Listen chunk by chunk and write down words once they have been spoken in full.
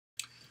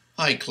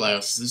Hi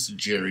class, this is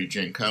Jerry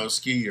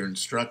Jankowski, your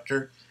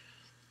instructor.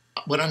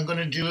 What I'm going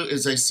to do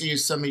is I see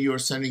some of you are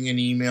sending in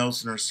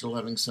emails and are still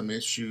having some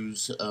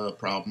issues,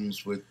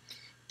 problems with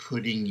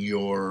putting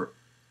your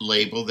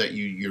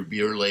your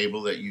beer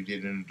label that you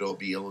did in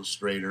Adobe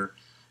Illustrator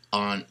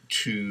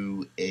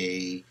onto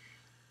a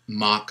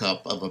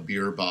mock-up of a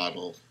beer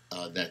bottle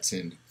that's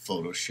in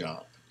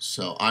Photoshop.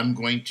 So I'm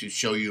going to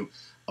show you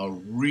a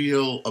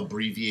real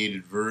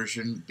abbreviated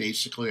version.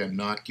 Basically, I'm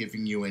not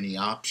giving you any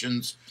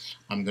options.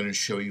 I'm going to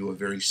show you a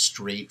very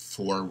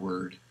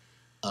straightforward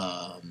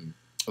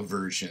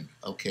version,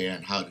 okay,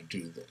 on how to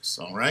do this,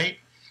 all right?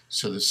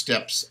 So the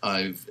steps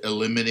I've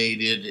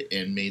eliminated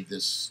and made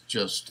this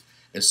just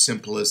as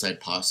simple as I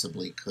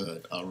possibly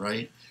could, all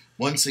right?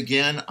 Once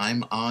again,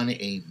 I'm on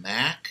a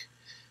Mac,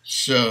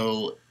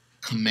 so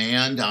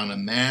Command on a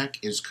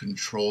Mac is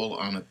Control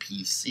on a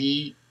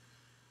PC.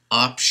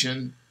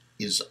 Option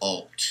is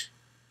Alt.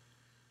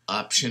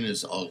 Option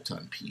is Alt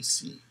on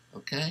PC,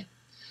 okay?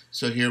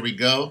 So here we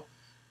go.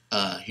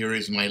 Here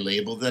is my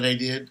label that I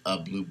did,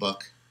 Blue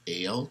Buck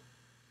Ale.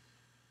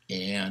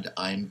 And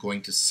I'm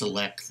going to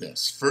select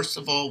this. First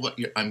of all, what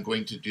I'm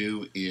going to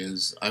do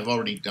is, I've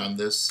already done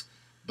this,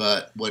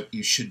 but what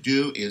you should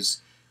do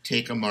is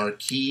take a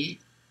marquee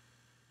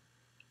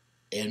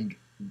and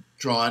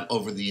draw it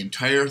over the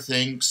entire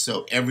thing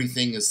so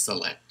everything is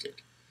selected,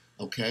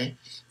 okay?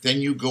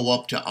 Then you go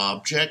up to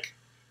Object,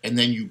 and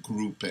then you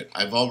group it.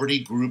 I've already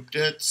grouped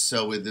it,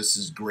 so this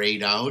is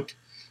grayed out.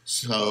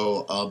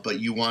 So, but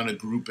you want to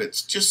group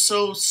it just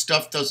so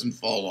stuff doesn't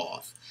fall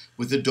off.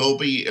 With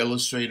Adobe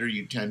Illustrator,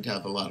 you tend to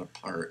have a lot of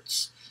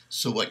parts.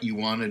 So what you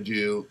want to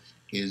do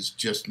is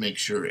just make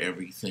sure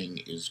everything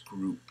is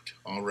grouped,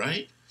 all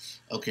right?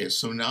 Okay,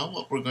 so now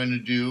what we're going to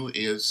do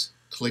is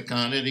click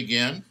on it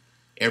again.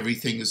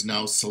 Everything is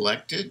now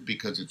selected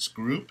because it's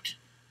grouped.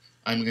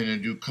 I'm going to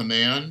do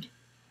Command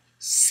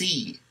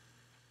C.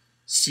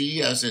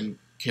 C as in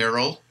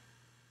Carol,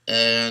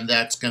 and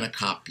that's going to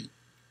copy.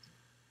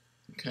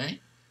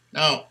 Okay?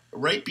 Now,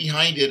 right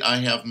behind it, I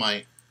have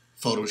my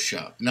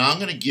Photoshop. Now, I'm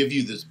going to give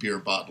you this beer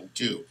bottle,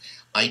 too.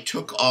 I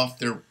took off,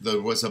 there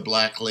was a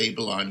black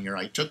label on here.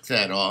 I took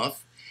that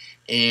off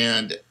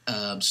and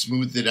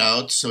smoothed it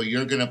out, so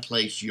you're going to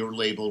place your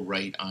label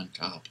right on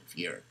top of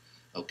here.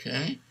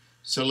 Okay?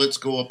 So let's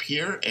go up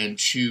here and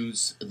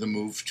choose the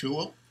Move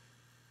tool.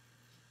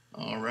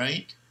 All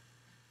right.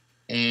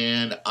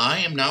 And I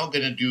am now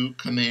going to do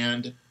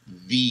Command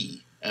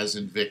V as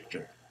in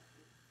Victor.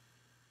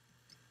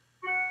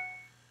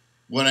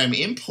 What I'm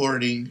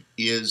importing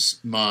is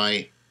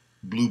my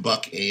Blue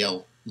Buck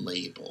Ale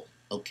label.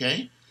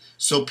 Okay?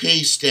 So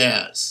paste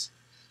as.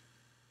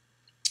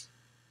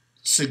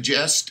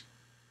 Suggest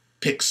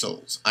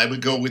pixels. I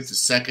would go with the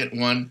second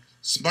one.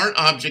 Smart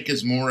Object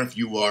is more if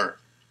you are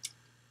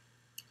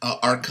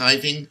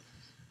archiving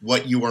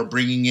what you are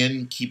bringing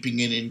in, keeping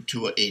it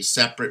into a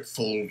separate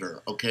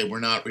folder. Okay, we're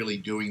not really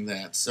doing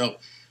that. So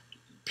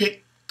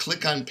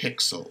click on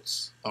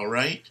pixels, all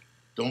right?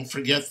 Don't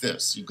forget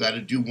this. You've got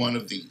to do one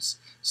of these.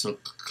 So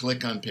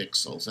click on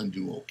pixels and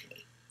do OK.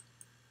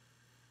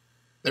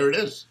 There it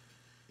is.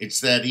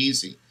 It's that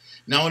easy.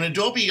 Now in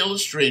Adobe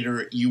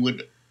Illustrator, you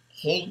would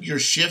hold your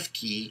Shift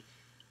key,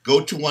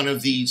 go to one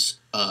of these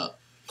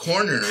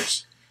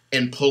corners,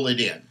 and pull it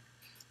in.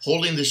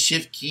 Holding the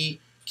Shift key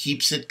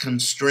keeps it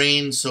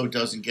constrained so it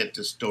doesn't get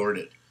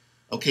distorted.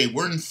 Okay,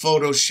 we're in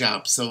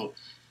Photoshop, so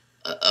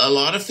a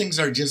lot of things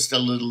are just a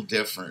little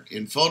different.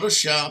 In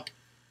Photoshop,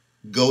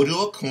 go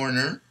to a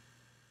corner,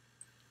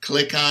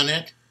 click on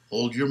it,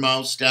 hold your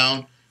mouse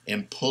down,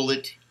 and pull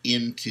it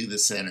into the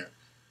center.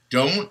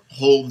 Don't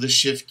hold the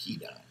Shift key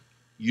down.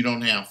 You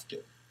don't have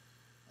to.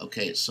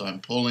 Okay, so I'm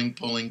pulling,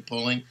 pulling,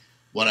 pulling.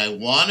 What I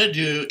want to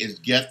do is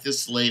get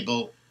this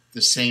label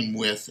the same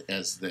width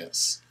as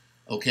this.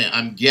 Okay,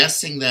 I'm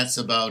guessing that's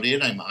about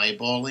it. I'm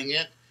eyeballing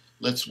it.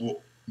 Let's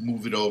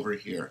move it over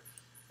here.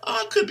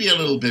 It could be a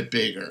little bit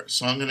bigger.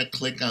 So I'm going to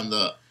click on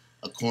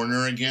a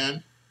corner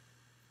again.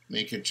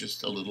 Make it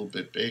just a little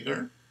bit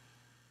bigger.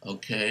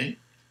 Okay.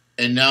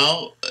 And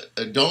now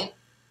don't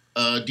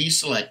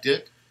deselect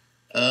it.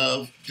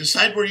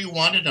 Decide where you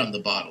want it on the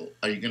bottle.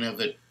 Are you going to have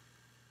it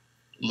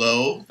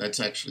low? That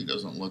actually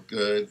doesn't look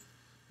good.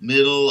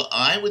 Middle,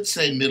 I would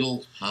say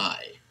middle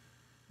high.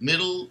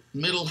 Middle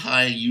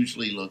high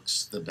usually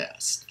looks the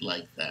best,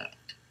 like that.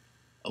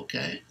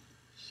 Okay?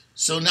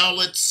 So now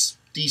let's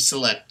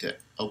deselect it,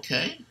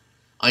 okay?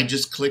 I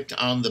just clicked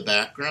on the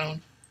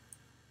background,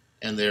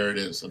 and there it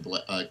is.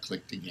 I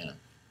clicked again.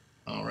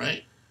 All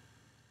right?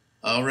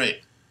 All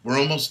right. We're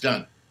almost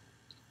done.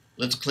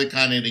 Let's click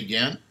on it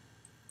again.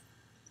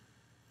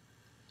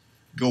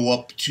 Go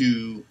up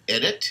to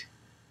Edit.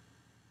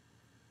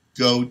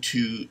 Go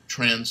to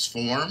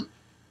Transform.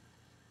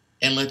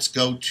 And let's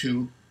go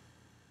to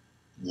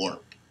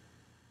Warp.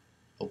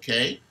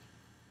 Okay?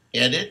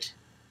 Edit,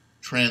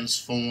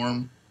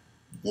 Transform,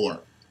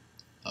 Warp.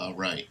 All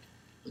right.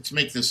 Let's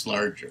make this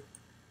larger.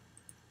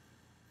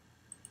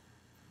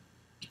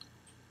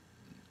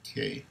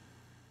 Okay.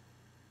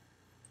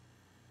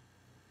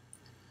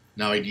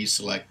 Now I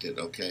deselected.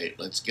 Okay,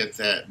 let's get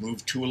that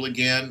move tool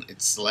again.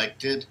 It's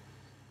selected.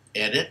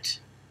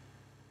 Edit.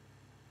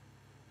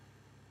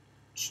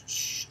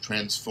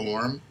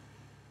 Transform.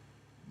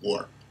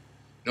 Warp.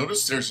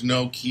 Notice there's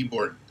no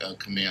keyboard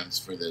commands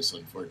for this,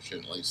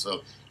 unfortunately.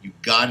 So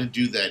you've got to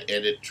do that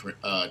edit,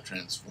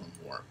 transform,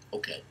 warp.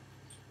 Okay.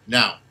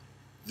 Now,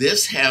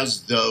 this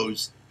has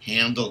those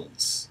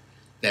handles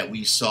that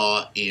we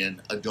saw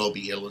in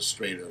Adobe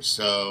Illustrator.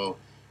 So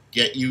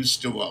get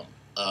used to them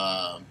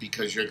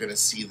because you're going to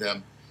see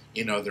them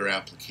in other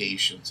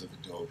applications of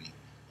Adobe.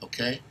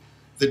 Okay?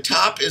 The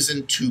top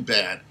isn't too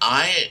bad.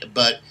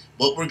 But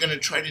what we're going to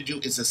try to do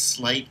is a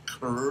slight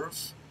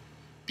curve,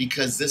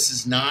 because this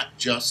is not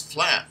just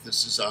flat.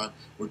 This is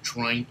we're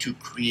trying to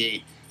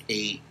create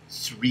a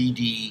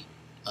 3D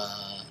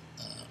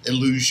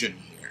illusion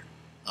here.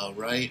 All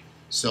right.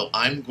 So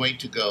I'm going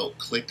to go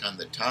click on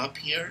the top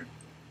here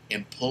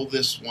and pull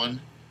this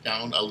one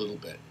down a little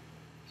bit.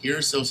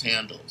 Here's those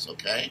handles.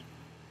 Okay.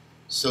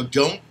 So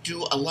don't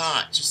do a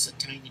lot, just a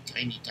tiny,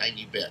 tiny,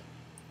 tiny bit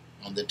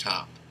on the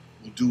top.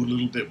 We'll do a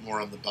little bit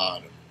more on the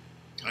bottom.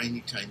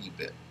 Tiny, tiny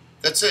bit.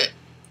 That's it.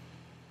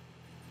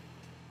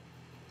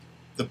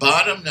 The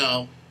bottom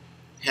now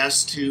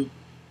has to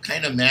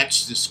kind of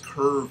match this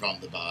curve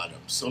on the bottom.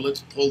 So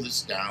let's pull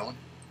this down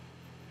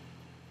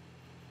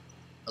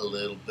a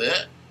little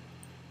bit.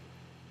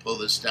 Pull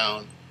this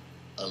down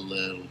a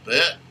little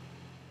bit.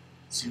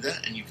 See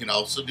that? And you can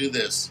also do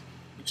this,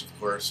 which of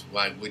course,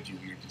 why would you?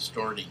 You're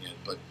distorting it.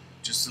 But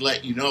just to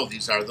let you know,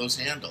 these are those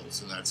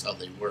handles, and that's how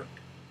they work.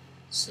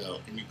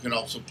 So, and you can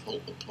also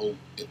pull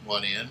it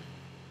one in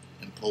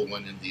and pull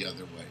one in the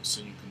other way. So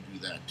you can do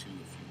that too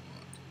if you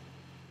want.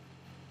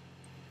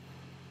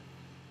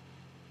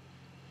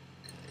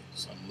 Okay,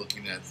 so I'm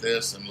looking at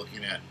this. I'm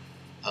looking at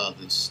how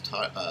this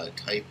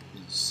type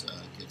is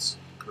gets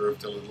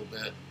curved a little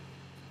bit.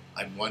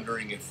 I'm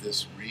wondering if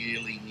this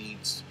really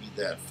needs to be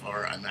that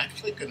far. I'm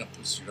actually going to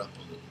push it up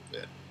a little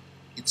bit.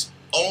 It's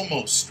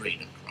almost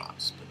straight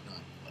across, but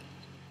not quite.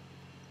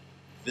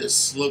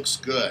 This looks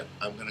good.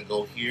 I'm going to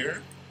go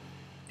here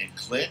and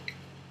click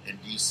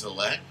and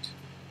deselect.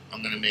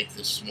 I'm going to make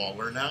this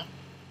smaller now.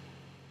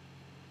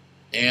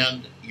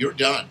 And you're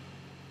done.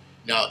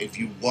 Now, if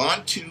you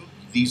want to,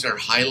 these are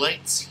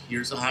highlights.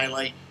 Here's a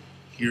highlight.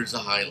 Here's a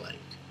highlight.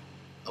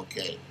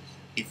 Okay.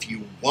 If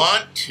you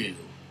want to,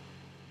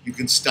 you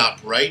can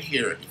stop right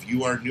here. If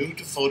you are new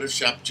to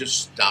Photoshop,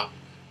 just stop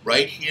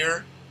right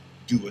here.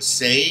 Do a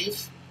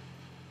save.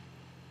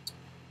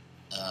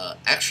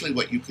 Actually,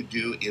 what you could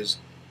do is,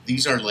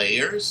 these are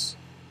layers.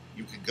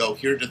 You could go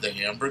here to the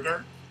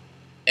hamburger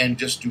and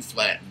just do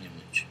flatten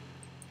image.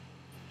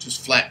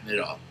 Just flatten it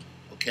up,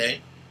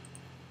 okay?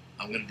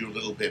 I'm going to do a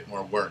little bit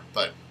more work,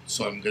 but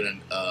so I'm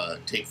going to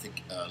take the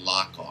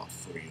lock off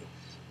for you.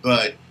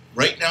 But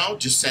right now,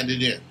 just send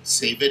it in.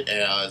 Save it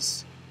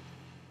as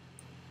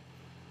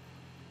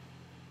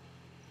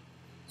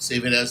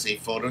a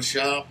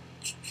Photoshop.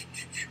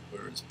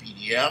 Where is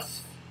PDF?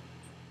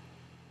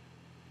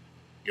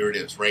 Here it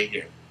is, right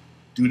here.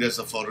 Do it as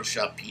a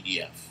Photoshop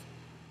PDF.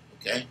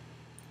 Okay?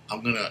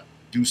 I'm going to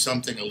do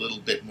something a little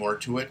bit more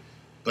to it.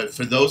 But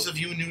for those of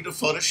you new to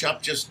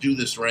Photoshop, just do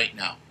this right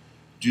now.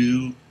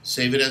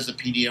 Save it as a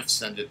PDF,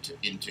 send it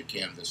into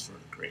Canvas for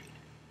a grade.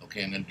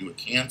 Okay, I'm going to do a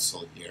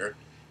cancel here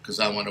because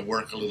I want to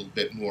work a little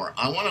bit more.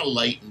 I want to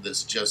lighten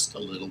this just a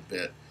little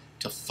bit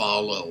to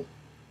follow,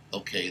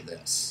 okay,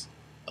 this.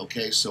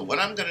 Okay, so what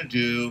I'm going to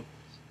do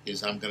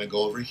is I'm going to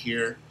go over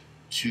here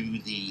to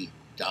the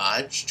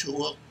Dodge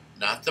tool,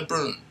 not the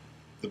Burn.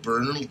 The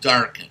Burn will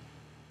darken.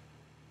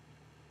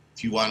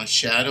 If you want a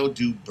shadow,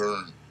 do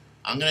Burn.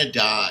 I'm going to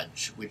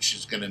Dodge, which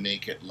is going to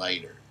make it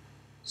lighter.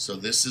 So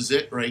this is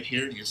it right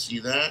here. You see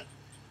that?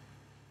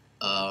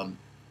 On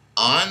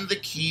the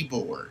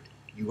keyboard,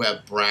 you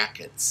have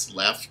brackets,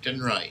 left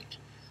and right.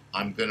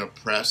 I'm going to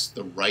press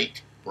the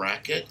right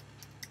bracket,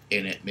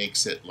 and it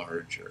makes it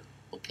larger.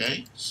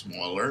 Okay?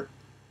 Smaller.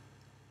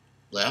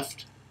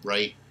 Left,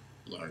 right,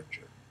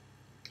 larger.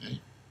 Okay?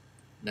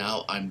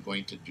 Now I'm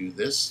going to do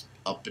this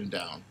up and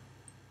down.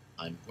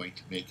 I'm going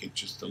to make it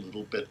just a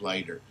little bit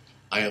lighter.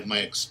 I have my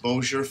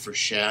exposure for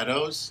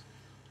shadows.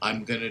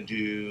 I'm going to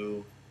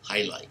do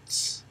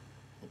highlights.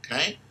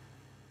 Okay?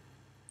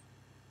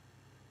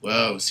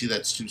 Whoa, see,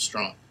 that's too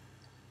strong.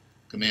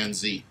 Command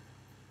Z.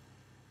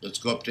 Let's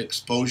go up to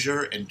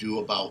exposure and do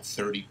about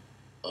 30,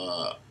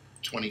 30%.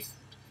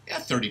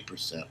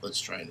 Let's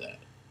try that.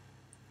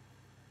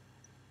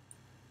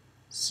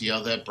 See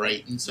how that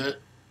brightens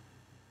it?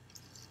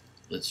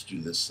 Let's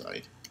do this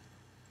side.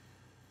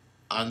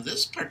 On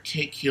this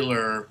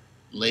particular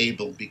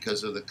label,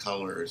 because of the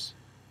colors,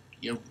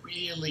 you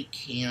really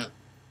can't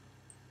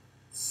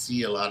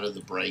see a lot of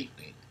the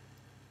brightening.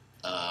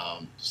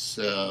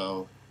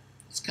 So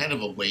it's kind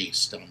of a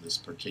waste on this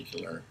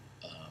particular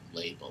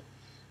label.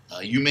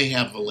 You may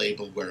have a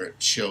label where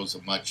it shows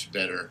a much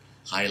better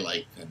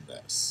highlight than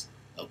this.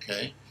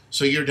 Okay,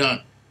 so you're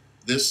done.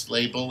 This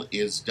label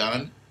is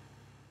done.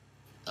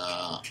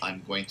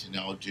 I'm going to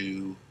now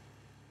do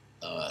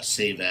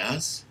save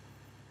as.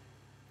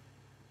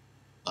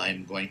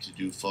 I'm going to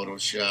do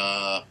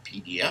Photoshop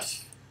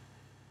PDF.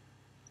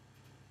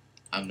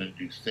 I'm going to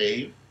do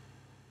save.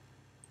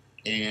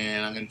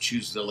 And I'm going to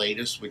choose the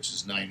latest, which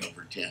is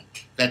 9/10.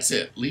 That's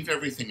it. Leave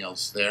everything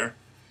else there.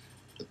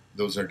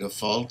 Those are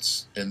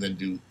defaults. And then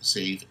do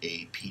save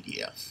a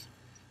PDF.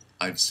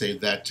 I've saved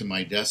that to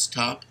my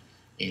desktop,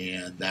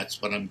 and that's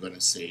what I'm going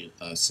to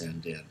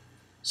send in.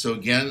 So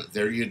again,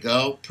 there you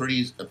go.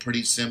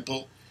 Pretty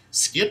simple.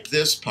 Skip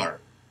this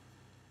part,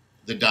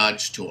 the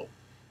dodge tool,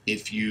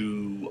 if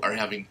you are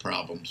having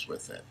problems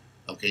with it.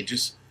 Okay,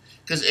 just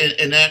because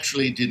it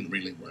actually didn't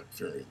really work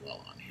very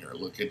well on here.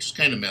 Look, it just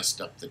kind of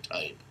messed up the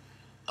type.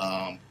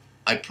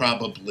 I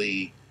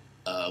probably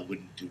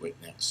wouldn't do it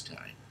next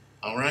time.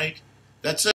 All right, that's it.